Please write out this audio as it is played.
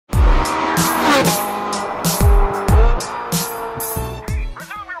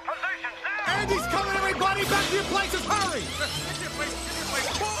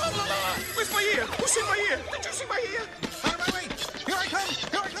my ear? Who's in my ear? Did you see my ear? Out of my way! Here I come!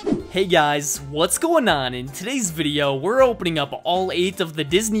 Here I come! Hey guys, what's going on? In today's video, we're opening up all 8 of the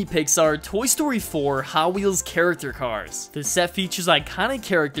Disney Pixar Toy Story 4 Hot Wheels character cars. The set features iconic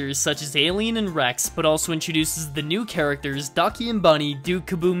characters such as Alien and Rex, but also introduces the new characters Ducky and Bunny, Duke,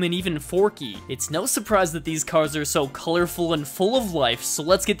 Kaboom, and even Forky. It's no surprise that these cars are so colorful and full of life, so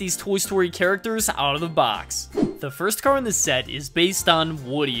let's get these Toy Story characters out of the box. The first car in the set is based on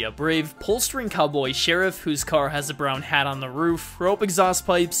Woody, a brave pull-string cowboy sheriff whose car has a brown hat on the roof, rope exhaust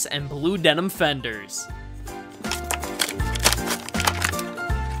pipes, and blue denim fenders.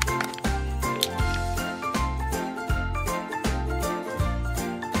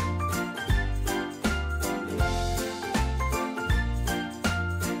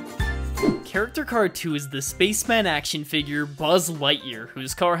 Character car 2 is the Spaceman action figure Buzz Lightyear,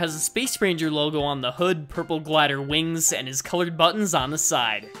 whose car has a Space Ranger logo on the hood, purple glider wings, and his colored buttons on the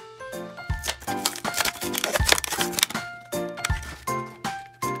side.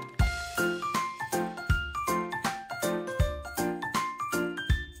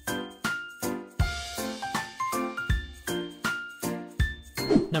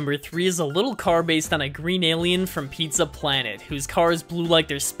 Number 3 is a little car based on a green alien from Pizza Planet, whose car is blue like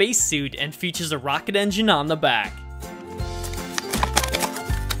their spacesuit and features a rocket engine on the back.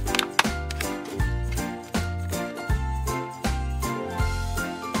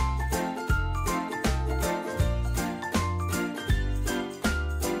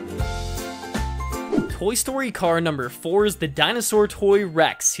 Toy Story car number 4 is the dinosaur toy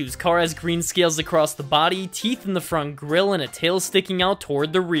Rex, whose car has green scales across the body, teeth in the front grille, and a tail sticking out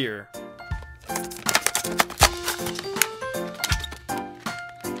toward the rear.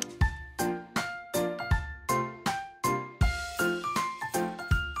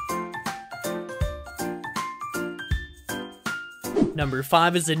 Number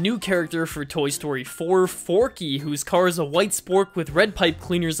 5 is a new character for Toy Story 4, Forky, whose car is a white spork with red pipe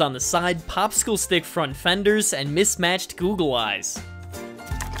cleaners on the side, popsicle stick front fenders, and mismatched Google eyes.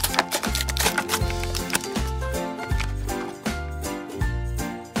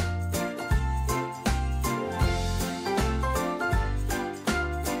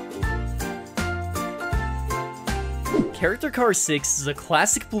 Character car 6 is a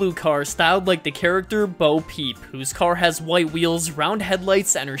classic blue car styled like the character Bo Peep, whose car has white wheels, round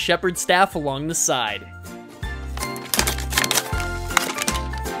headlights, and her shepherd staff along the side.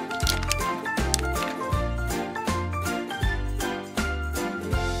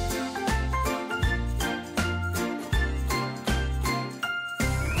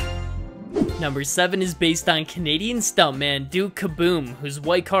 Number 7 is based on Canadian stuntman Duke Kaboom, whose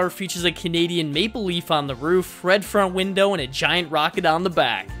white car features a Canadian maple leaf on the roof, red front window, and a giant rocket on the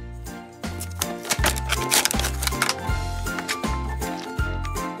back.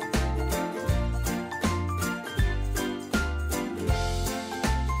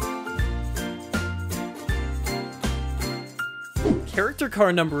 Character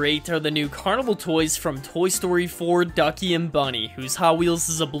car number 8 are the new carnival toys from Toy Story 4 Ducky and Bunny, whose Hot Wheels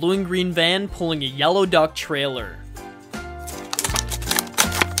is a blue and green van pulling a yellow duck trailer.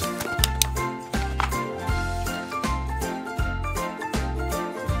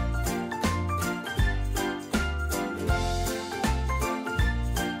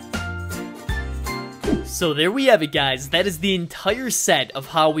 So there we have it, guys. That is the entire set of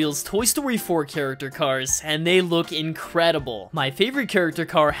Hot Wheels Toy Story 4 character cars, and they look incredible. My favorite character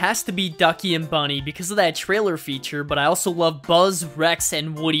car has to be Ducky and Bunny because of that trailer feature, but I also love Buzz, Rex,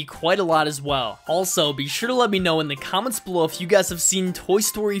 and Woody quite a lot as well. Also, be sure to let me know in the comments below if you guys have seen Toy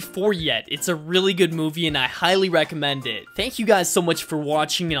Story 4 yet. It's a really good movie and I highly recommend it. Thank you guys so much for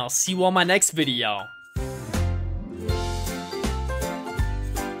watching, and I'll see you on my next video.